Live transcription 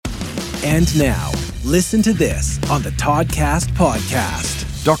And now, listen to this on the Toddcast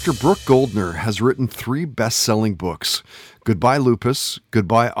podcast. Dr. Brooke Goldner has written 3 best-selling books, Goodbye Lupus,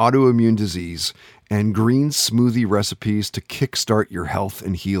 Goodbye Autoimmune Disease, and Green Smoothie Recipes to Kickstart Your Health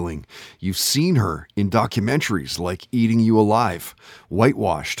and Healing. You've seen her in documentaries like Eating You Alive,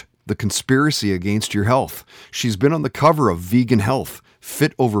 Whitewashed, The Conspiracy Against Your Health. She's been on the cover of Vegan Health,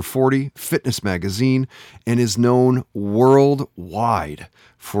 Fit Over 40, Fitness Magazine, and is known worldwide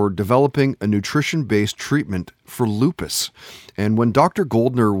for developing a nutrition-based treatment for lupus. And when Dr.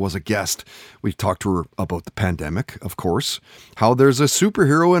 Goldner was a guest, we talked to her about the pandemic, of course, how there's a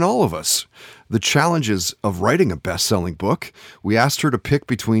superhero in all of us, the challenges of writing a best-selling book. We asked her to pick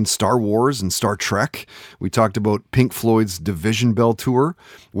between Star Wars and Star Trek. We talked about Pink Floyd's Division Bell tour,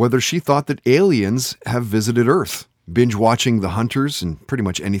 whether she thought that aliens have visited Earth, binge watching The Hunters and pretty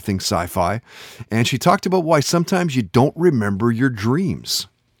much anything sci-fi. And she talked about why sometimes you don't remember your dreams.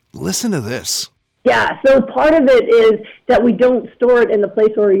 Listen to this. Yeah, so part of it is that we don't store it in the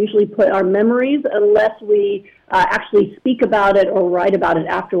place where we usually put our memories unless we actually speak about it or write about it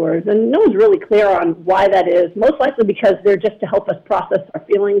afterwards. And no one's really clear on why that is, most likely because they're just to help us process our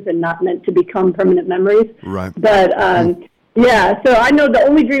feelings and not meant to become permanent memories. Right. But yeah, so I know the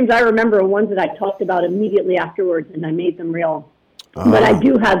only dreams I remember are ones that I talked about immediately afterwards and I made them real. But I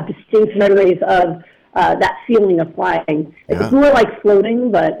do have distinct memories of that feeling of flying. It's more like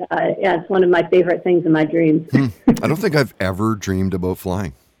floating, but yeah, it's one of my favorite things in my dreams. I don't think I've ever dreamed about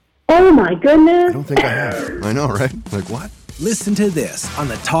flying. Oh my goodness. I don't think I have. I know, right? Like what? Listen to this on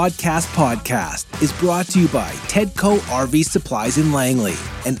the Toddcast podcast is brought to you by Tedco RV Supplies in Langley,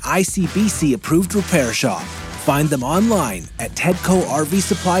 an ICBC approved repair shop. Find them online at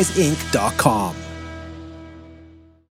TedcoRVSuppliesInc.com.